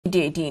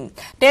MIDDAY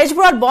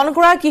তেজপুৰত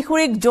বনকৰ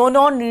কিশোৰীক যৌন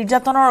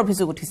নিৰ্যাতনৰ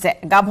অভিযোগ উঠিছে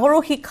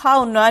গাভৰু শিক্ষা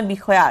উন্নয়ন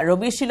বিষয়া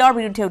ৰবিশিলৰ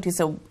বিৰুদ্ধে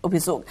উঠিছে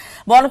অভিযোগ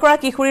বনকৰ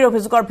কিশোৰীৰ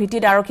অভিযোগৰ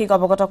ভিত্তিত আৰক্ষীক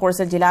অৱগত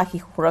কৰিছে জিলা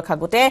শিশু সুৰক্ষা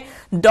গোটে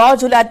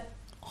 10 জুলাইত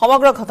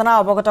সমগ্ৰ ঘটনা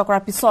অৱগত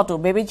কৰাৰ পিছতো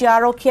বেবিজি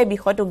আৰক্ষীয়ে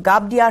বিষয়টো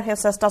গাব দিয়াৰ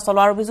চেষ্টা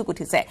চলোৱাৰ অভিযোগ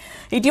উঠিছে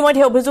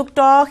ইতিমধ্যে অভিযুক্ত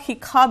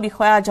শিক্ষা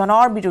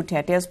বিষয়াজনৰ বিৰুদ্ধে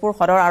তেজপুৰ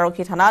সদৰ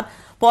আৰক্ষী থানাত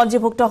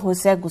পঞ্জীভুক্ত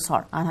হৈছে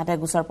গোচৰ আনহাতে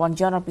গোচৰ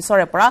পঞ্জীয়নৰ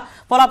পিছৰে পৰা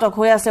পলাতক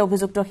হৈ আছে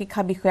অভিযুক্ত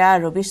শিক্ষা বিষয়া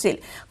ৰবিশিল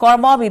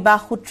কৰ্ম বিবাহ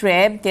সূত্ৰে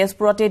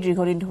তেজপুৰতে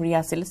দীৰ্ঘদিন ধৰি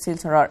আছিল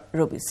শিলচৰৰ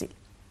ৰবিশিল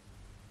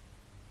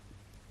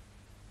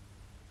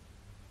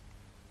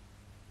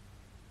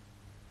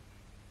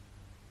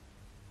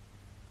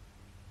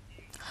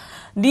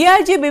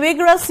DIG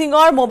বিবেকৰাজ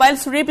সিঙৰ মোবাইল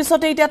চুৰিৰ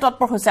পিছতে এতিয়া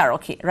তৎপৰ হৈছে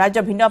আৰক্ষী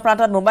ৰাজ্যৰ ভিন্ন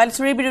প্ৰান্তত মোবাইল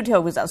চুৰিৰ বিৰুদ্ধে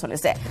অভিযান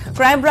চলিছে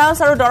ক্ৰাইম ব্ৰাঞ্চ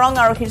আৰু দৰং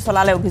আৰক্ষীৰ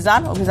চলালে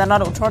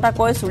অভিযানত 18টা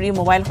কৈ চুৰি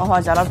মোবাইল সহ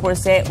জালত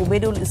পৰিছে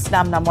উবেদুল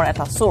ইছলাম নামৰ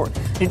এটা চোৰ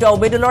দুটা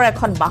উবেদুলৰ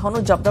এখন বাহনো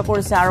জব্দ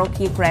কৰিছে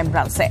আৰক্ষী ক্ৰাইম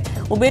ব্ৰাঞ্চে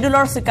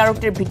উবেদুলৰ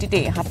স্বীকাৰোক্তিৰ ভিত্তিতে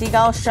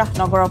হাতীগাঁও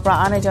শাহনগৰৰ পৰা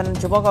আন এজন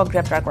যুৱকক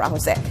গ্ৰেপ্তাৰ কৰা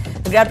হৈছে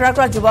গ্ৰেপ্তাৰ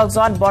কৰা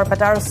যুৱকজন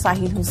বৰপেটাৰ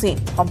সাহিল হুছেইন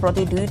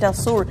সম্প্ৰতি দুইটা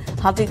চোৰ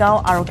হাতীগাঁও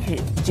আৰক্ষীৰ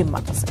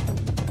জিম্মাত আছে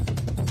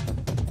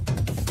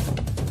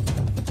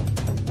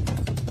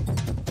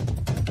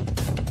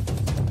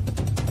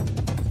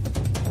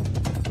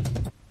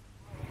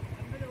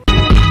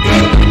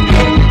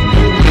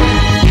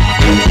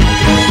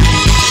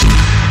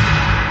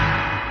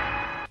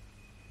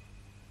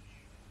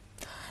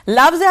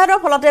লাভ জেহাদৰ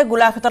ফলতে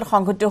গোলাঘাটত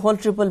সংঘটিত হল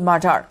ট্ৰিপল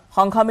মাৰ্ডাৰ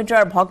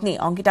সংঘমিত্ৰৰ ভগ্নী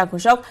অংকিতা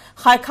ঘোষক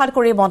সাক্ষাৎ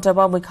কৰি মন্তব্য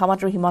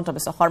মুখ্যমন্ত্ৰী হিমন্ত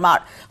বিশ্ব শৰ্মাৰ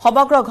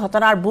সমগ্ৰ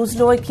ঘটনাৰ বুজ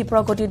লৈ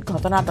ক্ষিপ্ৰগতিত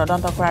ঘটনা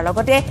তদন্ত কৰাৰ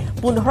লগতে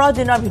 15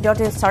 দিনৰ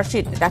ভিতৰতে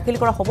চাৰ্জশ্বিট দাখিল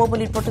কৰা হ'ব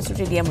বুলি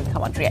প্ৰতিশ্ৰুতি দিয়ে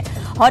মুখ্যমন্ত্ৰীয়ে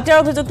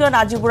হত্যাৰ অভিযুক্ত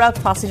নাজিবুৰাক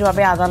ফাঁচীৰ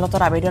বাবে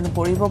আদালতত আবেদন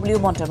কৰিব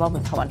বুলিও মন্তব্য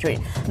মুখ্যমন্ত্ৰীৰ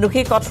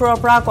দোষী কঠোৰৰ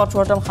পৰা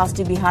কঠোৰতম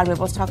শাস্তি বিহাৰ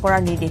ব্যৱস্থা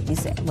কৰাৰ নিৰ্দেশ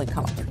দিছে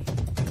মুখ্যমন্ত্ৰী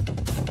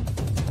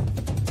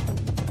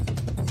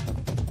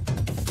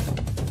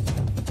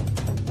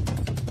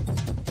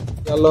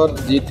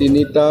যি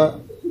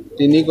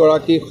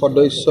তিনিগৰাকী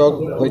সদস্যক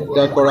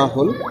হত্যা কৰা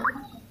হ'ল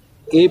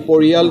এই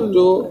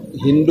পৰিয়ালটো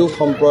হিন্দু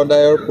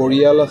সম্প্ৰদায়ৰ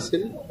পৰিয়াল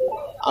আছিল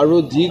আৰু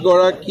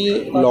যিগৰাকী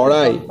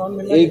লৰাই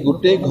এই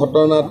গোটেই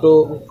ঘটনাটো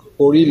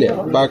কৰিলে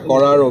বা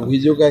কৰাৰ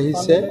অভিযোগ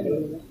আহিছে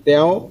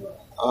তেওঁ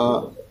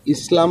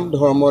ইছলাম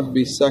ধৰ্মত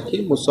বিশ্বাসী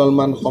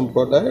মুছলমান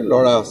সম্প্ৰদায়ৰ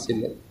ল'ৰা আছিল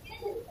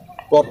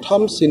প্ৰথম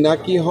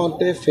চিনাকি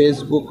হওঁতে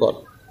ফেচবুকত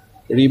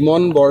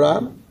ৰিমন বৰা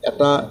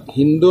এটা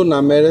হিন্দু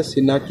নামেৰে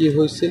চিনাকি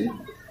হৈছিল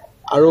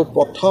আৰু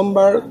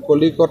প্ৰথমবাৰ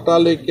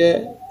কলিকতালৈকে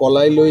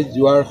পলাই লৈ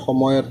যোৱাৰ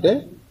সময়তে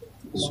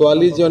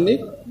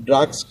ছোৱালীজনীক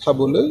ড্ৰাগছ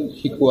খাবলৈ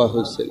শিকোৱা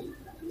হৈছিল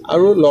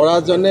আৰু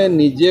ল'ৰাজনে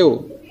নিজেও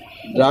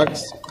ড্ৰাগছ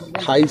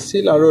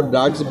খাইছিল আৰু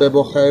ড্ৰাগছ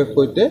ব্যৱসায়ৰ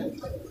সৈতে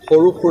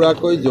সৰু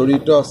সুৰাকৈ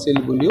জড়িত আছিল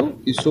বুলিও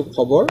কিছু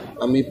খবৰ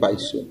আমি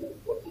পাইছোঁ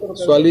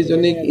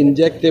ছোৱালীজনীক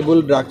ইনজেক্টেবল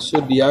ড্ৰাগছো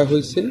দিয়া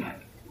হৈছিল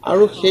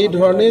আৰু সেই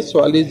ধৰণে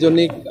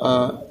ছোৱালীজনীক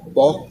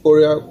বহ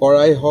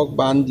কৰাই হওক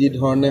বা আন যি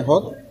ধৰণে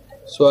হওক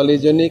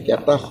ছোৱালীজনীক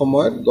এটা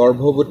সময়ত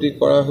গৰ্ভৱতী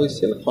কৰা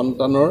হৈছিল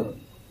সন্তানৰ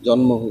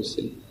জন্ম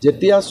হৈছিল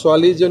যেতিয়া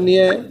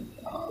ছোৱালীজনীয়ে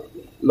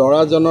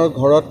ল'ৰাজনৰ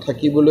ঘৰত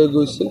থাকিবলৈ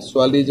গৈছিল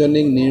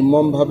ছোৱালীজনীক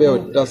নিৰ্মমভাৱে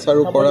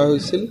অত্যাচাৰো কৰা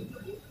হৈছিল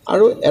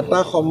আৰু এটা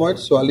সময়ত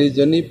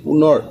ছোৱালীজনী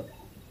পুনৰ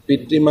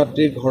পিতৃ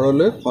মাতৃৰ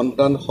ঘৰলৈ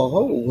সন্তানসহ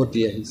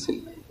উভতি আহিছিল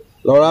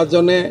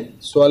ল'ৰাজনে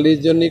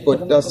ছোৱালীজনীক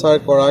অত্যাচাৰ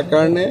কৰাৰ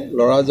কাৰণে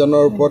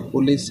ল'ৰাজনৰ ওপৰত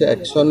পুলিচে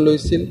একশ্যন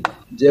লৈছিল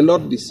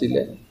জেলত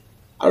দিছিলে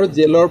আৰু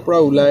জেলৰ পৰা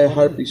ওলাই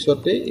অহাৰ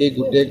পিছতে এই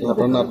গোটেই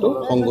ঘটনাটো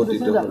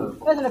সংঘটিত হ'ল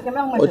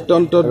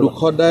অত্যন্ত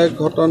দুখদায়ক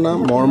ঘটনা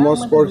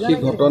মৰ্মস্পৰ্শী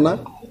ঘটনা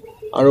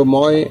আৰু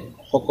মই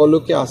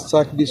সকলোকে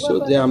আশ্বাস দিছোঁ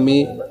যে আমি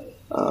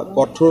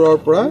কঠোৰৰ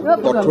পৰা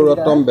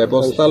কঠোৰতম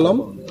ব্যৱস্থা ল'ম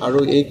আৰু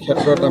এই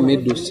ক্ষেত্ৰত আমি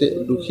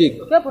দোষীক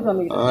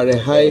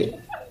ৰেহাই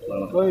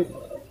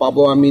পাব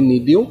আমি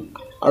নিদিওঁ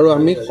আৰু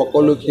আমি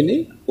সকলোখিনি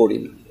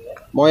কৰিম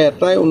মই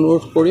এটাই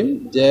অনুৰোধ কৰিম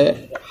যে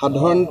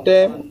সাধাৰণতে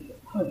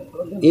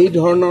এই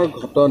ধৰণৰ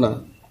ঘটনা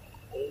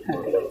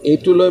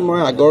এইটোলৈ মই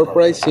আগৰ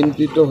পৰাই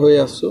চিন্তিত হৈ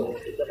আছোঁ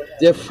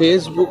যে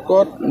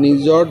ফেচবুকত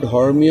নিজৰ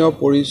ধৰ্মীয়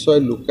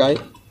পৰিচয় লুকাই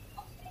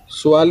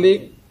ছোৱালীক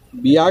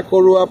বিয়া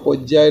কৰোৱা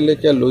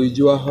পৰ্যায়লৈকে লৈ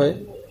যোৱা হয়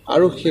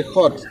আৰু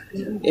শেষত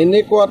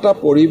এনেকুৱা এটা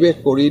পৰিৱেশ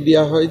কৰি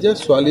দিয়া হয় যে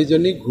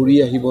ছোৱালীজনী ঘূৰি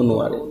আহিব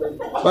নোৱাৰে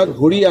বা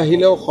ঘূৰি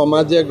আহিলেও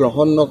সমাজে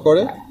গ্ৰহণ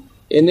নকৰে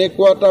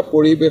এনেকুৱা এটা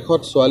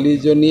পৰিৱেশত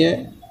ছোৱালীজনীয়ে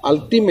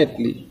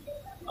আল্টিমেটলি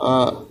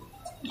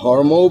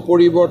ধৰ্মও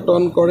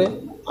পৰিৱৰ্তন কৰে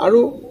আৰু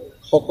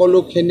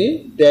সকলোখিনি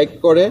ত্যাগ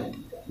কৰে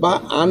বা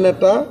আন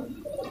এটা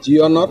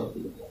জীৱনত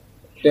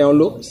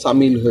তেওঁলোক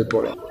সামিল হৈ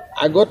পৰে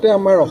আগতে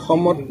আমাৰ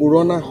অসমত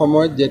পুৰণা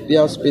সময়ত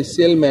যেতিয়া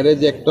স্পেচিয়েল মেৰেজ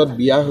এক্টত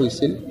বিয়া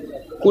হৈছিল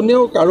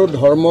কোনেও কাৰো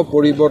ধৰ্ম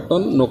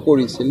পৰিৱৰ্তন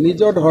নকৰিছিল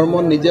নিজৰ ধৰ্ম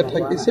নিজে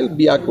থাকিছিল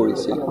বিয়া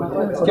কৰিছিল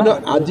কিন্তু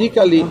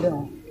আজিকালি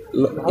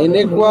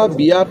এনেকুৱা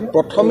বিয়াত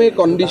প্ৰথমে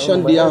কণ্ডিশ্যন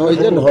দিয়া হয়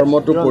যে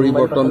ধৰ্মটো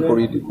পৰিৱৰ্তন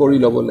কৰি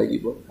ল'ব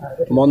লাগিব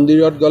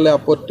মন্দিৰত গ'লে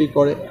আপত্তি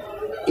কৰে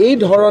এই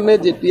ধৰণে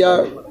যেতিয়া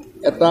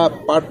এটা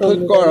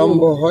পাৰ্থক্য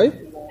আৰম্ভ হয়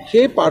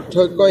সেই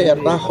পাৰ্থক্যই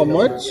এটা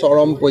সময়ত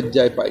চৰম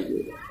পৰ্যায়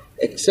পায়গৈ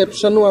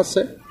এক্সেপশ্যনো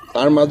আছে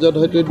তাৰ মাজত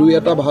হয়তো দুই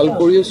এটা ভাল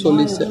কৰিও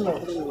চলিছে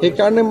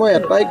সেইকাৰণে মই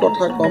এটাই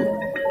কথা কম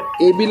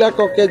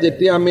এইবিলাককে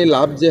যেতিয়া আমি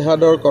লাভ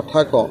জেহাদৰ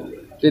কথা কওঁ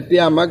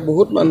তেতিয়া আমাক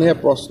বহুত মানুহে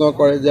প্ৰশ্ন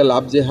কৰে যে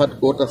লাভ জেহাদ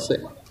ক'ত আছে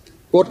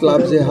ক'ত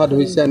লাভ জেহাদ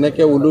হৈছে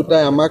এনেকৈ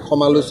ওলোটাই আমাক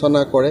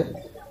সমালোচনা কৰে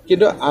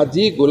কিন্তু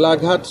আজি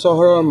গোলাঘাট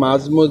চহৰৰ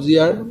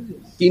মাজমজিয়াৰ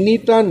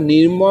তিনিটা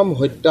নিৰ্মম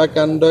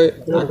হত্যাকাণ্ডই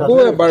আকৌ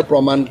এবাৰ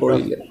প্ৰমাণ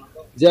কৰিলে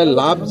যে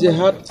লাভ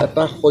জেহাদ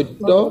এটা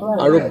সত্য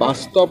আৰু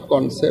বাস্তৱ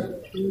কনসেপ্ট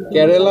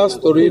কেৰালা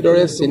ষ্টৰীৰ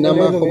দৰে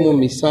সিনেমাসমূহ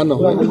মিছা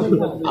নহয়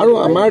আৰু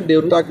আমাৰ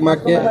দেউতাক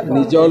মাকে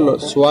নিজৰ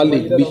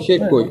ছোৱালীক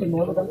বিশেষকৈ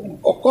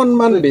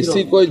অকণমান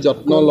বেছিকৈ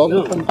যত্ন লওক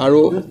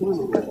আৰু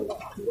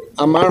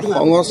আমাৰ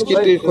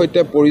সংস্কৃতিৰ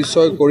সৈতে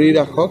পৰিচয় কৰি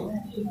ৰাখক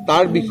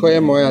তাৰ বিষয়ে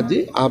মই আজি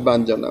আহ্বান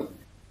জনাম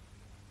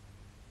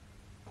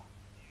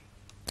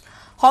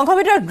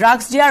সংঘমিত্ৰৰ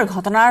ড্ৰাগছ দিয়াৰ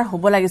ঘটনাৰ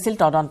হ'ব লাগিছিল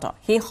তদন্ত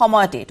সেই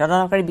সময়তে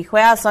তদন্তকাৰী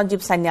বিষয়া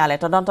সঞ্জীৱ সান্যালে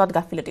তদন্তত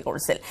গাফিলতি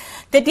কৰিছিল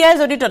তেতিয়াই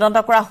যদি তদন্ত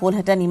কৰা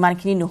হ'লহেঁতেন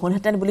ইমানখিনি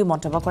নহ'লহেঁতেন বুলি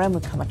মন্তব্য কৰে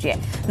মুখ্যমন্ত্ৰীয়ে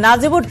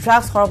নাজিবুৰ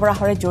ড্ৰাগছ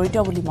সৰবৰাহৰে জড়িত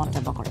বুলি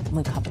মন্তব্য কৰে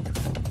মুখ্যমন্ত্ৰী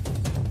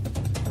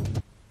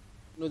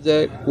যে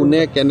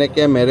কোনে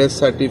কেনেকৈ মেৰেজ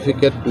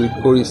চাৰ্টিফিকেট টুইট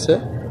কৰিছে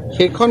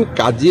সেইখন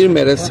কাজিৰ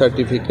মেৰেজ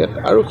চাৰ্টিফিকেট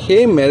আৰু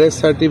সেই মেৰেজ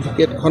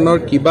চাৰ্টিফিকেটখনৰ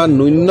কিবা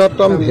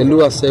ন্যূনতম ভেলু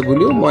আছে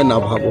বুলিও মই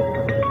নাভাবোঁ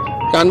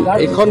কাৰণ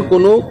এখন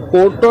কোনো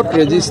কোৰ্টত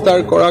ৰেজিষ্টাৰ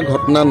কৰা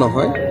ঘটনা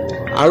নহয়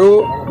আৰু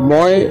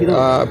মই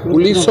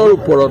পুলিচৰ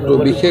ওপৰতো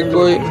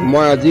বিশেষকৈ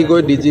মই আজি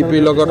গৈ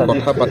ডিজিপিৰ লগত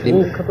কথা পাতিম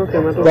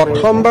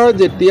প্ৰথমবাৰ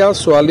যেতিয়া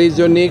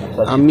ছোৱালীজনীক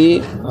আমি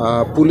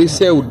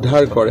পুলিচে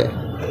উদ্ধাৰ কৰে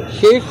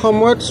সেই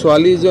সময়ত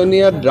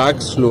ছোৱালীজনীয়ে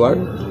ড্ৰাগছ লোৱাৰ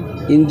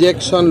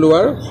ইনজেকশ্যন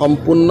লোৱাৰ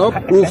সম্পূৰ্ণ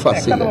প্ৰুফ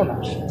আছিলে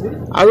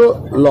আৰু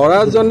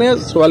ল'ৰাজনে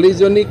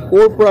ছোৱালীজনীক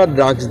ক'ৰ পৰা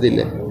ড্ৰাগছ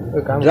দিলে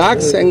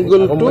ড্ৰাগছ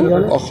এংগলটো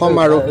অসম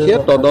আৰক্ষীয়ে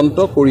তদন্ত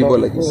কৰিব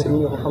লাগিছিল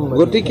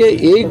গতিকে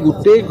এই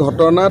গোটেই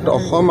ঘটনাত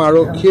অসম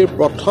আৰক্ষীৰ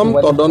প্ৰথম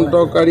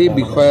তদন্তকাৰী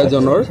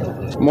বিষয়াজনৰ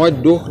মই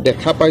দোষ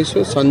দেখা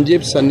পাইছোঁ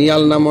সঞ্জীৱ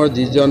সান্যাল নামৰ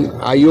যিজন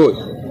আইঅ'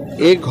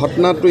 এই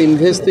ঘটনাটো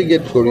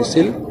ইনভেষ্টিগেট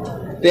কৰিছিল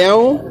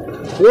তেওঁ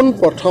পোন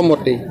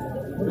প্ৰথমতে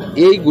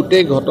এই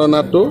গোটেই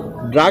ঘটনাটো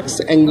ড্ৰাগছ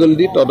এংগল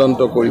দি তদন্ত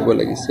কৰিব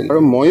লাগিছিল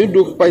আৰু ময়ো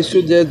দুখ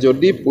পাইছোঁ যে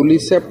যদি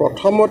পুলিচে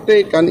প্ৰথমতে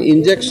কাৰণ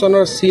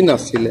ইনজেকশ্যনৰ চিন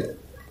আছিলে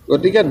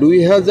গতিকে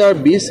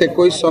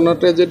 2020-21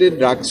 চনতে যদি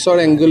ড্ৰাগছৰ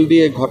এংগল দি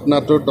এই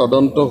ঘটনাটোৰ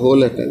তদন্ত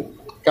হ'লহেঁতেন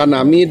কাৰণ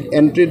আমি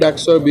এণ্ট্ৰি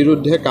ড্ৰাগছৰ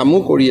বিৰুদ্ধে কামো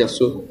কৰি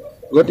আছোঁ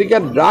গতিকে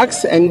ড্ৰাগছ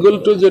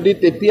এংগলটো যদি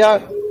তেতিয়া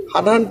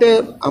সাধাৰণতে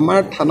আমাৰ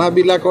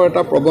থানাবিলাকৰ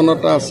এটা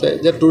প্ৰৱণতা আছে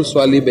যে তোৰ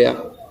ছোৱালী বেয়া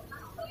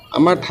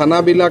আমাৰ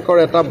থানাবিলাকৰ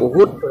এটা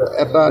বহুত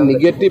এটা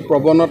নিগেটিভ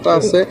প্ৰৱণতা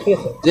আছে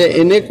যে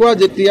এনেকুৱা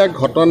যেতিয়া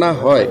ঘটনা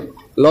হয়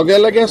লগে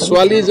লগে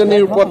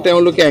ছোৱালীজনীৰ ওপৰত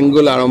তেওঁলোকে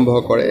এংগল আৰম্ভ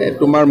কৰে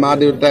তোমাৰ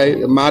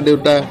মা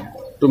দেউতা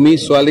তুমি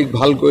ছোৱালীক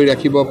ভাল কৰি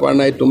ৰাখিব পৰা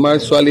নাই তোমাৰ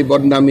ছোৱালী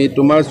বদনামী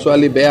তোমাৰ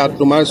ছোৱালী বেয়া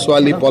তোমাৰ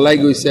ছোৱালী পলাই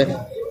গৈছে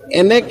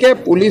এনেকে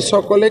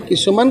পুলিচসকলে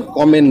কিছুমান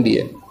কমেণ্ট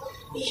দিয়ে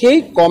সেই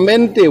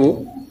কমেণ্টেও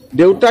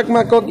দেউতাক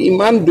মাকক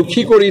ইমান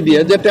দুখী কৰি দিয়ে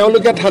যে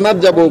তেওঁলোকে থানাত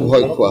যাব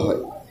ভয় খোৱা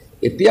হয়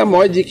এতিয়া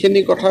মই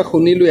যিখিনি কথা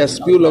শুনিলোঁ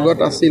এছপিও লগত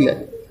আছিলে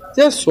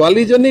যে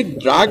ছোৱালীজনীক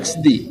ড্ৰাগছ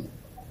দি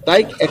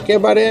তাইক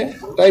একেবাৰে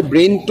তাই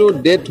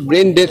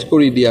ব্ৰেইন ডেথ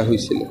কৰি দিয়া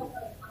হৈছিলে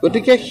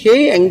গতিকে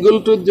সেই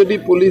এংগলটোত যদি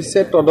পুলিচে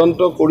তদন্ত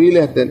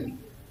কৰিলেহেঁতেন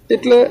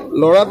তেতিয়াহ'লে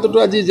ল'ৰাটোতো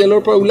আজি জেলৰ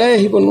পৰা ওলাই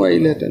আহিব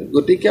নোৱাৰিলেহেঁতেন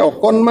গতিকে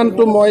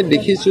অকণমানটো মই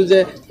দেখিছোঁ যে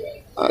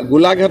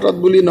গোলাঘাটত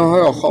বুলি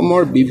নহয়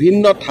অসমৰ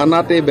বিভিন্ন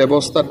থানাত এই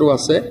ব্যৱস্থাটো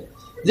আছে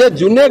যে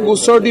যোনে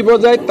গোচৰ দিব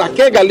যায়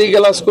তাকে গালি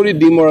গালাজ কৰি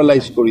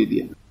ডিমৰেলাইজ কৰি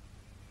দিয়ে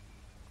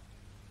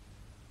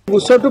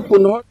গোচৰটো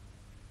পুনৰ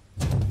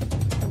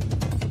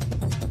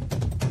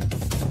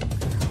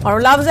আৰু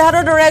লাভ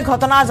জেহাদৰ দৰে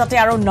ঘটনা যাতে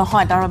আৰু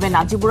নহয় তাৰ বাবে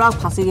নাজিবুৰক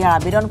ফাঁচি দিয়াৰ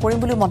আবেদন কৰিম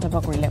বুলি মন্তব্য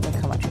কৰিলে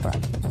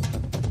মুখ্যমন্ত্ৰীগৰাকী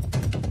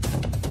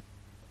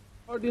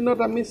দিনত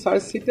আমি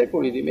চাৰ্জ চিটে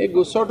কৰি দিম এই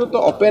গোচৰটোতো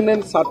অপেন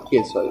এণ্ড চাট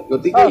কেছ হয়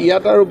গতিকে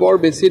ইয়াত আৰু বৰ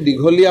বেছি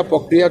দীঘলীয়া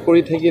প্ৰক্ৰিয়া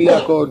কৰি থাকিলে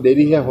আকৌ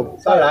দেৰিহে হ'ব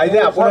ৰাইজে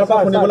আপোনাৰ পৰা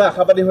শুনিবলৈ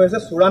আশাবাদী হৈ আছে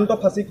চূড়ান্ত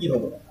ফাঁচি কি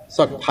হ'ব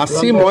চাওক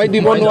ফাঁচি মই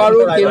দিব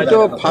নোৱাৰোঁ কিন্তু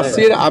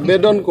ফাঁচিৰ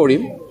আবেদন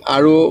কৰিম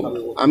আৰু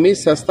আমি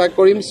চেষ্টা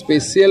কৰিম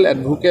স্পেচিয়েল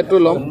এডভোকেটো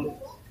ল'ম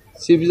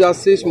চিফ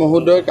জাষ্টিছ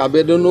মহোদয়ক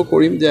আবেদনো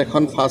কৰিম যে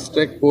এখন ফাষ্ট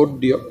ট্ৰেক কোৰ্ট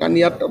দিয়ক কাৰণ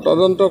ইয়াত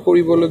তদন্ত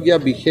কৰিবলগীয়া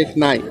বিশেষ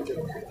নাই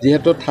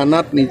যিহেতু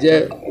থানাত নিজে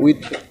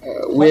উইথ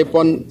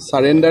ৱেপন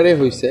চাৰেণ্ডাৰে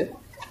হৈছে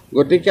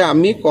গতিকে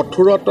আমি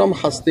কঠোৰতম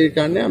শাস্তিৰ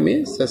কাৰণে আমি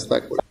চেষ্টা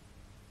কৰিম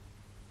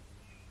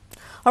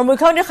আৰু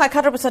মুখ্যমন্ত্ৰীৰ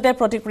সাক্ষাতৰ পিছতে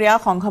প্ৰতিক্ৰিয়া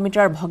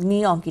সংঘমিত্ৰৰ ভগ্নী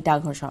অংকিতা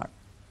ঘোষৰ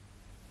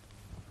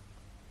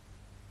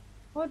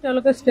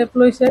তেওঁলোকে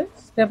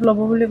ষ্টেপ ল'ব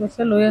বুলি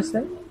কৈছে লৈ আছে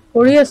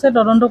কৰি আছে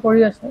তদন্ত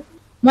কৰি আছে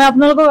মই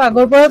আপোনালোকক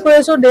আগৰ পৰাই কৈ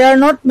আছো দে are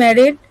not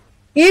married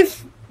if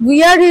we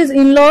are his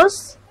in-lodge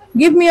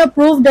give me a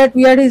proof date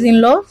we are his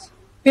in-lodge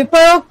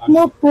পেপাৰক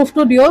মোক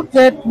প্ৰুফটো দিয়ক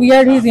date we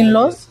are his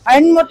in-lodge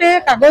আইনমতে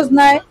কাগজ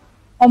নাই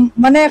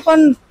মানে এখন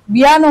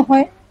বিয়া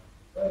নহয়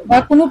বা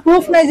কোনো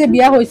প্ৰুফ নাই যে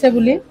বিয়া হৈছে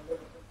বুলি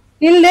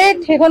টিল ডেট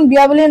সেইখন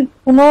বিয়া বুলি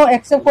কোনো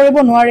একচেপ্ট কৰিব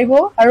নোৱাৰিব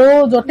আৰু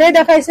য'তেই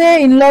দেখাইছে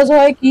ইন-লজ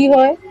হয় কি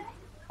হয়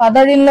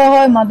ফাদাৰ ইন ল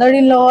হয় মাদাৰ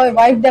ইন ল হয়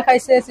ৱাইফ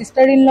দেখাইছে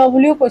চিষ্টাৰ ইন ল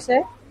বুলিও কৈছে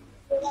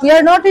We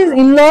are not his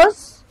in-laws.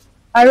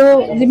 আৰু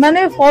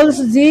যিমানে ফলছ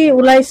যি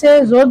ওলাইছে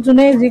য'ত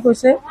যোনে যি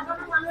কৈছে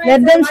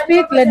let them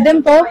speak, let them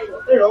talk.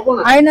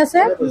 আইন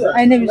আছে,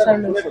 আইনে বিচাৰ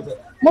লৈছে।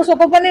 মোৰ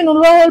চকু পানী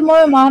নোলোৱা হ'ল,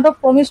 মই মাহঁতক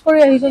প্ৰমিছ কৰি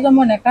আহিছোঁ যে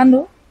মই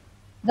নেকান্দো,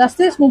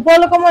 জাষ্টিচ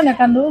নোপোৱালৈকে মই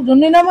নেকান্দো,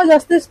 যোনদিনা মই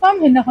জাষ্টিচ পাম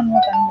সেইদিনাখন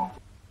মই কান্দো।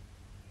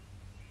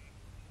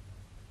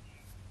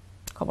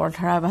 খবৰ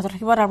ধাৰা অব্যাহত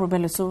থাকিব, তাৰ পূৰ্বে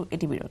লৈছো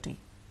এটি বিৰতি।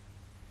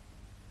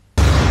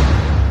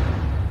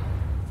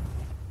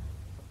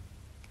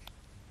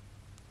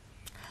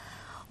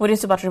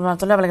 উদ্দেশ্য বাতৰি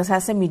মঞ্চলৈ আপোনালোকে চাই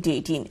আছে মিডিয়া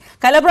 18।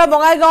 কাইলৈৰ পৰা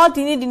বঙাইগাঁৱত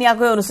 3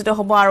 দিনীয়াকৈ অনুষ্ঠিত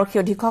হ'ব আৰক্ষী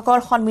অধীক্ষকৰ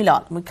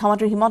সন্মিলন।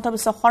 মুখ্যমন্ত্ৰী হিমন্ত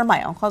বিশ্ব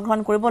শৰ্মাই অংশগ্ৰহণ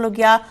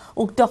কৰিবলগীয়া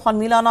উক্ত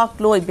সন্মিলনক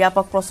লৈ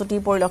ব্যাপক প্ৰস্তুতি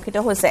পৰিলক্ষিত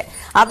হৈছে।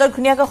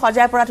 আটকধুনীয়াকৈ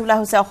সজাই পৰা তোলা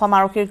হৈছে অসম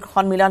আৰক্ষীৰ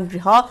সন্মিলন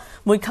গৃহ।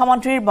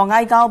 মুখ্যমন্ত্ৰীৰ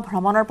বঙাইগাঁও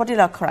ভ্ৰমণৰ প্ৰতি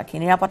লক্ষ্য ৰাখি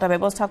নিৰাপত্তা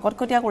ব্যৱস্থা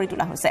কটকটীয়া কৰি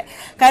তোলা হৈছে।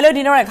 কাইলৈ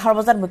দিনৰ 11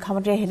 বজাত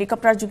মুখ্যমন্ত্ৰীয়ে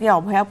হেলিকপ্টাৰ যোগে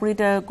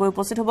অভয়াপুৰীত গৈ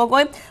উপস্থিত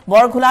হ'বগৈ।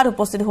 বৰঘোলাত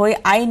উপস্থিত হৈ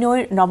আইনৈৰ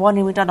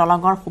নৱনিৰ্মিত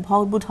দলঙৰ শুভ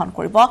উদ্বোধন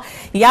কৰিব।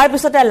 ইয়াৰ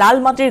পিছতে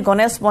লালমাটিৰ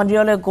গণেশ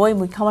মন্দিৰলৈ গৈ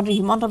মুখ্যমন্ত্ৰী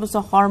হিমন্ত বিশ্ব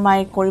শৰ্মাই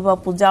কৰিব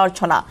পূজা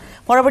অৰ্চনা।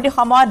 পৰৱৰ্তী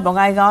সময়ত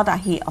বঙাইগাঁৱত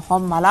আহি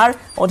অসম মালাৰ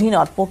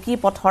অধীনত পকী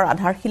পথৰ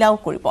আধাৰশিলাও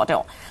কৰিব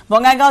তেওঁ।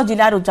 বঙাইগাঁও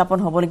জিলাত উদযাপন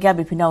হ'বলগীয়া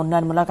বিভিন্ন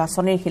উন্নয়নমূলক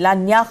আঁচনিৰ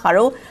শিলান্যাস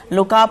আৰু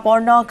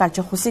লোকাৰ্পণ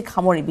কাৰ্যসূচীক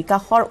সামৰি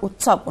বিকাশৰ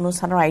উৎসৱ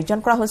অনুষ্ঠানৰ আয়োজন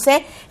কৰা হৈছে।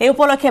 এই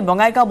উপলক্ষে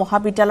বঙাইগাঁও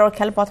মহাবিদ্যালয়ৰ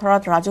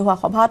খেলপথাৰত ৰাজহুৱা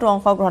সভাতো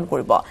অংশগ্ৰহণ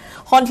কৰিব।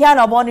 সন্ধিয়া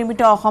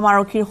নৱনিৰ্মিত অসম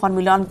আৰক্ষীৰ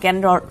সন্মিলন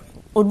কেন্দ্ৰৰ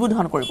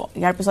উদ্বোধন কৰিব।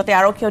 ইয়াৰ পিছতে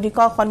আৰক্ষী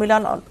অধীক্ষক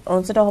সন্মিলন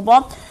অনুষ্ঠিত হ'ব।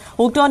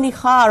 উক্ত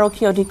নিশা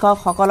আৰক্ষী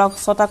অধীক্ষকসকলক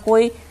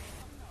 6টাকৈ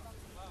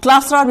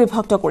ক্লাষ্টাৰত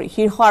বিভক্ত কৰি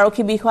শীৰ্ষ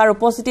আৰক্ষী বিষয়াৰ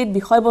উপস্থিতিত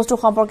বিষয়বস্তু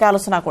সম্পৰ্কে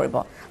আলোচনা কৰিব।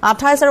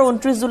 28 আৰু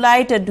 29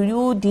 জুলাইত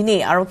দুয়ো দিনে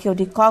আৰক্ষী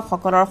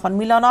অধীক্ষকসকলৰ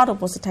সন্মিলনত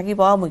উপস্থিত থাকিব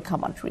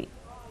মুখ্যমন্ত্ৰী।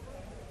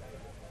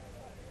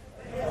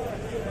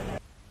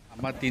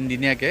 আমাৰ 3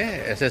 দিনীয়াকৈ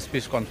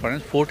SSP's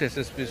conference, 4th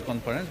SSP's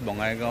conference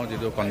Bongaigaon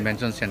যিটো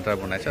কনভেনশ্যন চেণ্টাৰ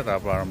বনাইছে তাৰ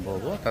পৰা আৰম্ভ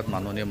হ'ব। তাত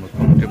মাননীয়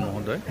মুখ্যমন্ত্ৰী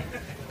মহোদয়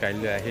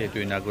কাইলৈ আহি এইটো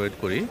ইনাগুৰেট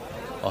কৰি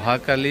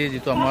অহাকালি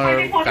যিটো আমাৰ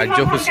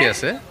কাৰ্যসূচী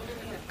আছে,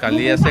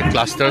 কালি আছে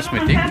ক্লাষ্টাৰ্ছ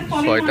মিটিং।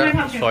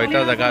 6টা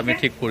জেগা আমি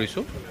ঠিক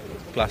কৰিছোঁ।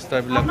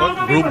 ক্লাষ্টাৰবিলাকত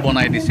গ্ৰুপ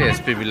বনাই দিছে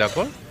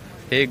SP-বিলাকৰ।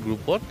 সেই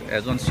গ্ৰুপত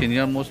এজন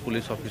ছিনিয়ৰ মোষ্ট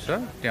পুলিচ অফিচাৰ,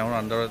 তেওঁৰ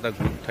আণ্ডাৰত এটা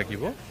গ্ৰুপ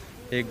থাকিব।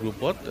 সেই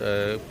গ্ৰুপত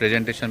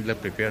প্ৰেজেণ্টেশ্যনবিলাক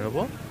প্ৰিপেয়াৰ হ'ব।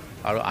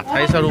 আৰু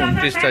 28 আৰু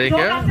 29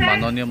 তাৰিখে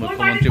মাননীয়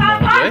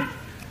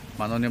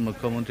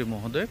মুখ্যমন্ত্ৰী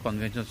মহোদয়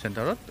কনভেনশ্যন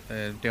চেণ্টাৰত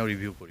তেওঁ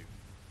ৰিভিউ কৰিব।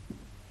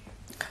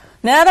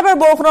 নেৰানেপেৰা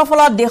বৰষুণৰ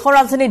ফলত দেশৰ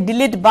ৰাজধানী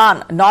দিল্লীত বান।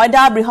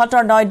 নয়ডা,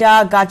 বৃহত্তৰ নয়ডা,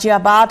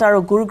 গাজিয়াবাদ আৰু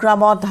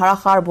গুৰুগ্ৰামত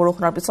ধাৰাসাৰ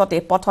বৰষুণৰ পিছতে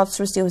পথত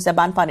সৃষ্টি হৈছে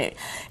বানপানীৰ।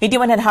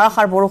 ইতিমধ্যে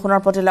ধাৰাসাৰ বৰষুণৰ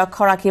প্ৰতি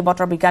লক্ষ্য ৰাখি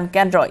বতৰ বিজ্ঞান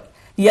কেন্দ্ৰই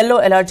য়েলো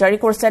এলাৰ্ট জাৰি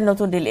কৰিছে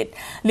নতুন দিল্লীত।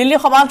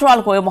 দিল্লীৰ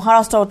সমান্তৰালকৈ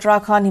মহাৰাষ্ট্ৰ,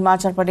 উত্তৰাখণ্ড,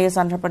 হিমাচল প্ৰদেশ,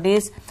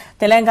 অন্ধ্ৰপ্ৰদেশ,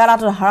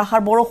 তেলেংগানাতো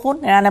ধাৰাসাৰ বৰষুণ।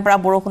 নেৰানেপেৰা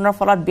বৰষুণৰ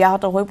ফলত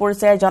ব্যাহত হৈ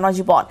পৰিছে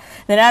জনজীৱন।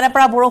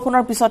 নেৰানেপেৰা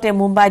বৰষুণৰ পিছতে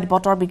মুম্বাইত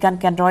বতৰ বিজ্ঞান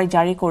কেন্দ্ৰই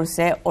জাৰি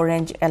কৰিছে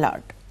অৰেঞ্জ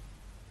এলাৰ্ট।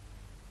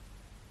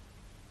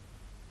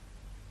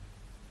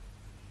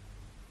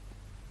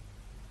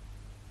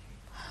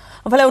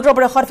 ইফালে উত্তৰ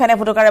প্ৰদেশত ফেনে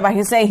ফুটুকাৰে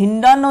বাঢ়িছে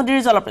হিন্দন নদীৰ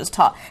জলপৃষ্ঠ।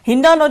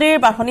 হিন্দন নদীৰ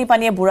বাঢ়নী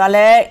পানীয়ে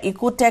বুৰালে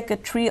ইকোটেক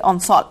 3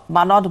 অঞ্চল।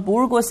 বানত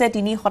বুৰ গৈছে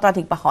 3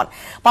 শতাধিক বাহন।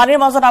 পানীৰ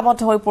মাজত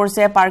আবদ্ধ হৈ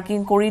পৰিছে পাৰ্কিং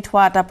কৰি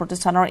থোৱা এটা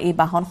প্ৰতিষ্ঠানৰ এই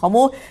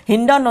বাহনসমূহ।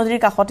 হিন্দন নদীৰ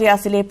কাষতে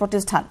আছিল এই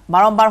প্ৰতিষ্ঠান।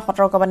 বাৰম্বাৰ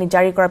সতৰ্কবাণী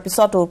জাৰি কৰাৰ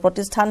পিছতো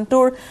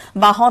প্ৰতিষ্ঠানটোৰ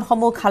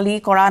বাহনসমূহ খালী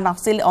কৰা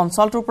নাছিল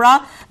অঞ্চলটোৰ পৰা।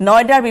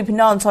 নয়ডাৰ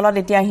বিভিন্ন অঞ্চলত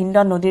এতিয়া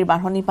হিন্দন নদীৰ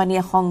বাঢ়নী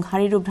পানীয়ে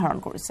সংহাৰী ৰূপ ধাৰণ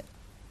কৰিছে।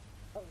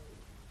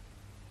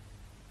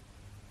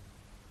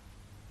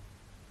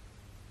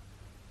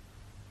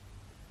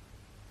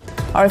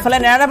 আৰু ইফালে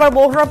নেৰানেপেৰা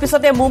বৰষুণৰ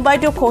পিছতে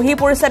মুম্বাইতো খহি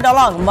পৰিছে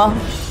দলং।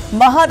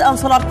 মহদ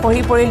অঞ্চলত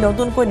খহি পৰিল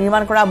নতুনকৈ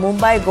নিৰ্মাণ কৰা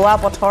মুম্বাই গোৱা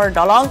পথৰ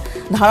দলং।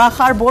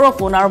 ধাৰাসাৰ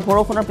বৰষুণ আৰু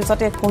বৰষুণৰ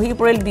পিছতে খহি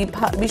পৰিল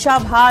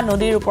বিশাভা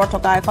নদীৰ ওপৰত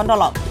থকা এখন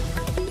দলং।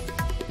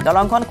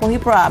 দলংখন খহি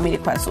পৰা আমি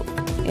দেখুৱাইছো।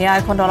 এয়া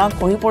এখন দলং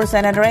খহি পৰিছে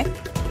এনেদৰে।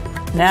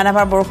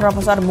 নেৰানেপেৰা বৰষুণৰ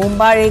পিছত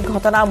মুম্বাইৰ এই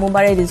ঘটনা,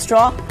 মুম্বাইৰ এই দৃশ্য।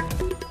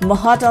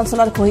 মহদ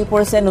অঞ্চলত খহি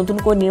পৰিছে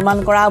নতুনকৈ নিৰ্মাণ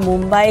কৰা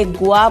মুম্বাই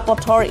গোৱা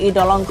পথৰ এই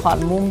দলংখন।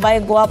 মুম্বাই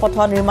গোৱা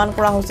পথত নিৰ্মাণ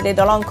কৰা হৈছিল এই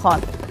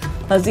দলংখন।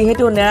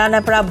 যিহেতু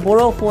নেৰানেপেৰা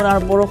বৰষুণ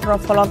আৰু বৰষুণৰ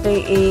ফলতে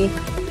এই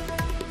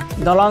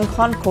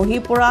দলংখন খহি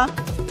পৰা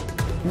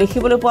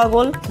দেখিবলৈ পোৱা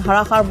গ'ল।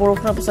 ধাৰাসাৰ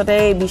বৰষুণৰ পিছতে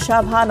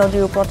বিশাভা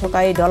নদীৰ ওপৰত থকা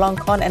এই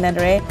দলংখন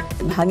এনেদৰে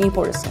ভাঙি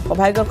পৰিছে।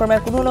 সৌভাগ্যক্ৰমে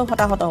কোনো লোক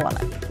হতাহত হোৱা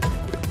নাই।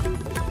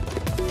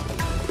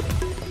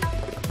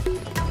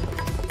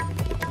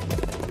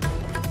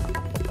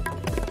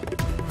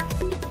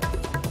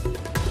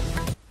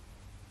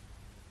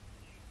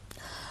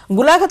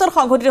 গোলাঘাটত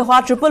সংঘটিত হোৱা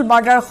ট্ৰিপল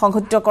মাৰ্ডাৰ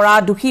সংঘটিত কৰা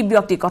দোষী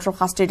ব্যক্তি কঠোৰ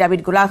শাস্তিৰ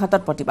দাবীত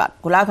গোলাঘাটত প্ৰতিবাদ।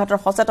 গোলাঘাটৰ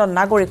সচেতন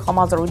নাগৰিক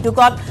সমাজৰ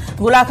উদ্যোগত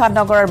গোলাঘাট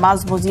নগৰৰ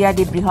মাজমজিয়া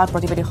দি বৃহৎ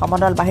প্ৰতিবাদী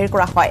সমদল বাহিৰ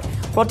কৰা হয়।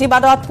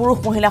 প্ৰতিবাদত পুৰুষ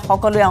মহিলা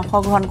সকলোৱে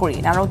অংশগ্ৰহণ কৰি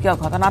নাৰকীয়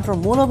ঘটনাটোৰ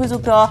মূল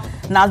অভিযুক্ত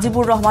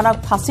নাজিবুৰ ৰহমানক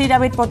ফাঁচীৰ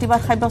দাবীত প্ৰতিবাদ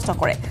সাব্যস্ত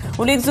কৰে।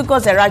 উল্লেখযোগ্য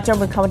যে ৰাজ্যৰ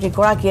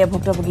মুখ্যমন্ত্ৰীগৰাকীয়ে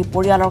ভুক্তভোগী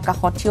পৰিয়ালৰ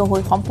কাষত থিয়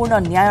হৈ সম্পূৰ্ণ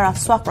ন্যায়ৰ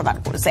আশ্বাস প্ৰদান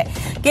কৰিছে।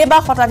 কেইবা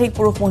শতাধিক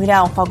পুৰুষ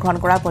মহিলাই অংশগ্ৰহণ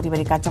কৰা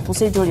প্ৰতিবাদী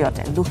কাৰ্যসূচীৰ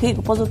জৰিয়তে দোষীক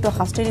উপযুক্ত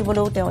শাস্তি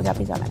দিবলৈও তেওঁ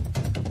দাবী জনায়।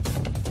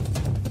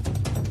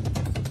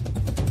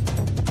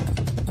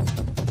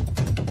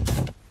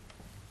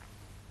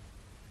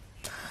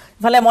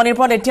 ভালে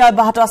মণিপুৰত এতিয়া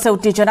অব্যাহত আছে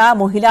উত্তেজনা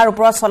মহিলাৰ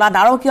ওপৰত চলা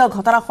নাৰকীয়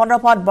ঘটনা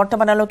সন্দৰ্ভত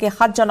বৰ্তমানলৈকে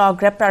 7 জনক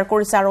গ্ৰেপ্তাৰ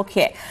কৰিছে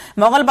আৰক্ষীয়ে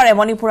মঙলবাৰে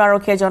মণিপুৰ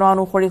আৰক্ষীয়ে জনোৱা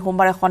অনুসৰি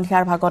সোমবাৰে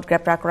সন্ধিয়াৰ ভাগত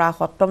গ্ৰেপ্তাৰ কৰা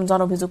 7ম জন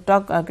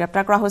অভিযুক্তক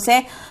গ্ৰেপ্তাৰ কৰা হৈছে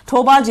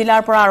থৌবাল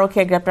জিলাৰ পৰা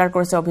আৰক্ষীয়ে গ্ৰেপ্তাৰ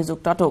কৰিছে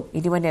অভিযুক্তটোক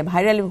ইতিমধ্যে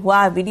ভাইৰেল হোৱা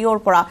ভিডিঅ'ৰ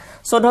পৰা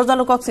 14 জন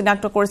লোকক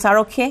চিনাক্ত কৰিছে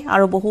আৰক্ষীয়ে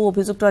আৰু বহু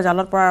অভিযুক্ত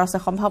জালত পৰাৰ আছে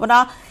সম্ভাৱনা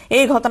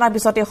এই ঘটনাৰ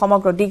পিছতে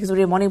সমগ্ৰ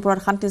দিশজুৰি মণিপুৰত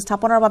শান্তি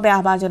স্থাপনৰ বাবে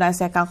আহ্বান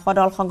জনাইছে একাংশ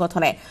দল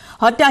সংগঠনে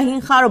হত্যা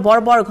হিংসা আৰু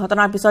বৰ্বৰ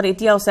ঘটনাৰ পিছত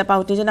এতিয়াও চেপা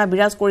উত্তেজনা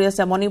বিৰাজ কৰি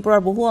আছে মণিপুৰৰ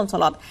বহু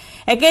অঞ্চলত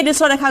একে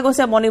দৃশ্য দেখা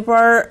গৈছে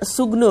মণিপুৰৰ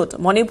সুগনুত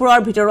মণিপুৰৰ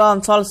ভিতৰুৱা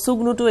অঞ্চল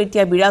সুগনুটো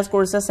এতিয়া বিৰাজ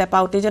কৰিছে চেপা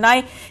উত্তেজনাই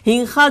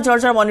হিংসা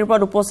জৰ্জৰ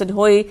মণিপুৰত উপস্থিত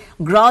হৈ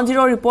গ্ৰাউণ্ড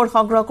জিৰ' ৰিপৰ্ট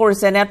সংগ্ৰহ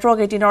কৰিছে network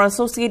 18ৰ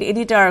associate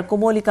editor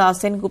কোমলিকা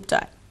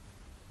সেনগুপ্তাই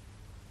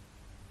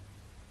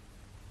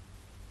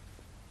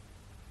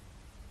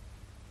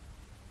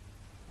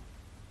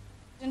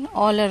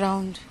all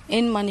around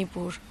in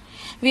Manipur.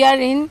 We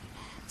are in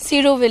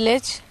Siro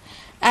village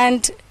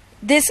and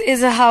this is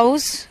a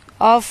house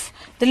of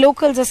the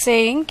locals are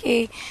saying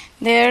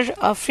their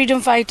freedom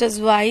fighter's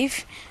wife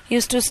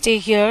used to stay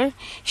here.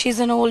 She's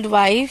an old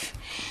wife.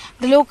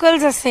 The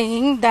locals are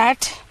saying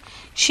that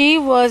she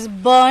was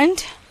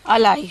burned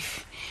alive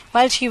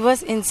while she was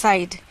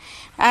inside.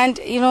 And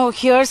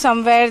here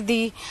somewhere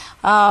the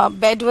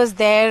bed was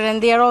there and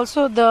they are also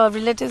the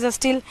relatives are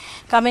still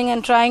coming and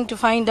trying to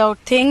find out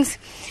things.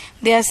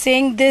 They are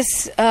saying this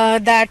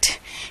that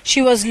she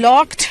was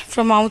locked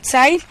from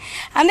outside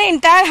and the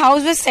entire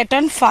house was set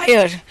on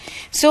fire.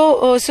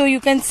 So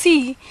you can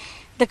see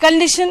the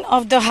condition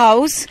of the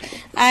house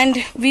and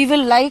we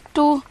will like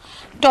to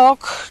talk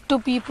to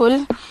people,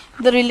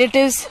 the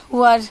relatives who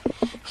are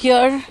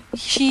here.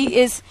 She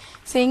is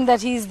saying that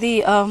he is the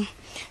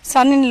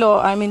son-in-law,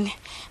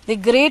 the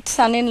great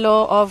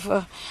son-in-law of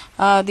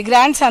the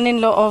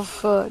grandson-in-law of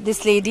this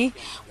lady.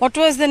 What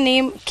was the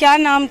name? क्या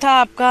नाम था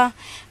आपका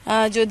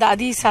जो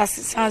दादी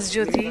सास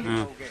जो थी?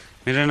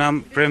 मेरा नाम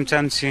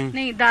प्रेमचंद सिंह।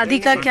 नहीं, दादी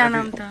का क्या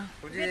नाम था?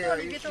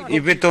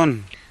 इबितोन।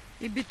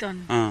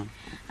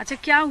 अच्छा,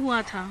 क्या हुआ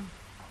था?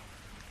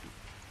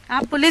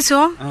 आप पुलिस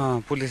हो? हाँ,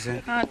 पुलिस है।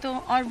 हाँ, तो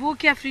और वो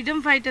क्या फ्रीडम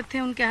फाइटर थे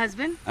उनके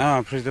हस्बैंड?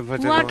 हाँ, फ्रीडम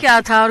फाइटर। हुआ क्या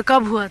था और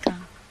कब हुआ था?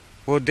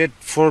 वो डेट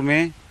 4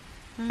 में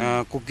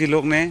कुकी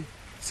लोग ने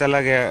चला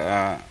गया,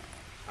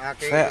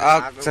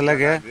 आग चला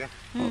गया,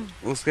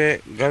 उसके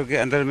घर के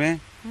अंदर में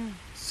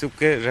छुप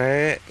के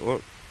रहे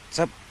और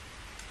सब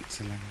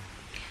चला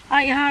गया।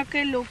 यहाँ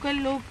के लोकल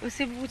लोग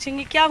से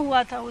पूछेंगे क्या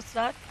हुआ था उस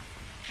रात?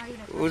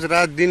 उस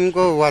रात दिन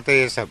को हुआ था,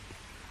 ये सब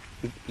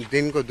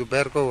दिन को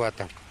दोपहर को हुआ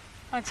था।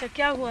 अच्छा,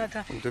 क्या हुआ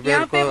था?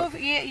 दोपहर को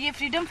ये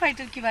फ्रीडम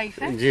फाइटर की वाइफ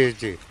है? जी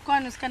जी।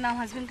 कौन, उसका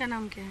नाम, हस्बैंड का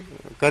नाम क्या है?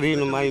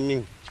 करीन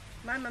माइमिंग।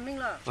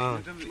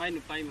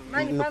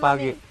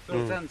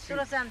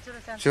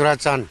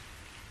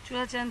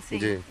 चुराचान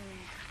सिंह।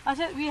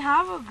 अच्छा, we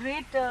have a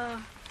great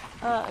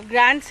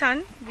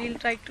grandson. We'll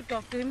try to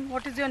talk to him.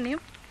 What is your name?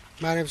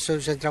 My name is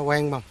Joychandra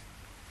Wangmam.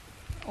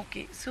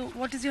 Okay, so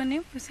what is your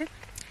name? You said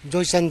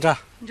Joychandra.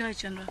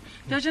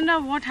 Joychandra,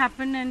 what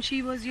happened? And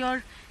she was your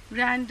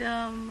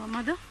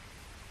grandmother?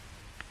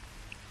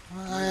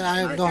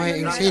 I don't know.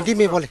 Hindi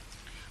में बोले.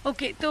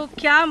 Okay, तो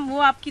क्या वो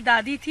आपकी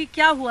दादी थी?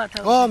 क्या हुआ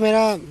था? ओ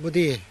मेरा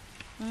बुद्धि है.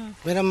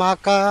 मेरा माँ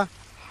का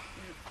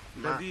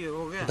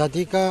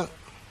दादी का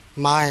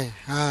माँ है.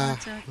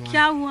 अच्छा,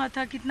 क्या हुआ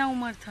था? कितना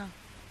उम्र था?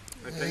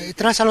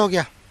 इतना साल हो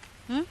गया.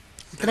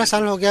 इतना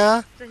साल हो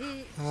गया.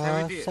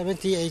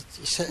 78.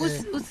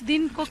 उस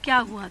दिन को क्या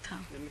हुआ था?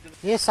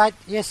 ये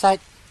साइड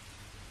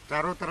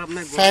चारों तरफ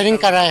में फायरिंग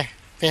कर रहा है.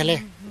 पहले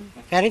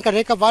फायरिंग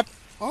करने के बाद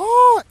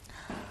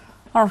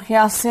और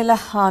সেয়া আছিল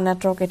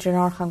নেটৱৰ্ক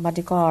 18ৰ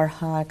সাংবাদিকৰ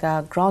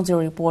গ্ৰাউণ্ড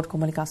জিৰ' ৰিপৰ্ট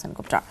কোমলিকা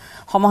সেনগুপ্তাৰ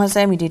সময় হৈছে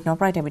মিডিয়া 18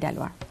 পৰা এতিয়া বিদায়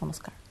লোৱাৰ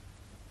নমস্কাৰ।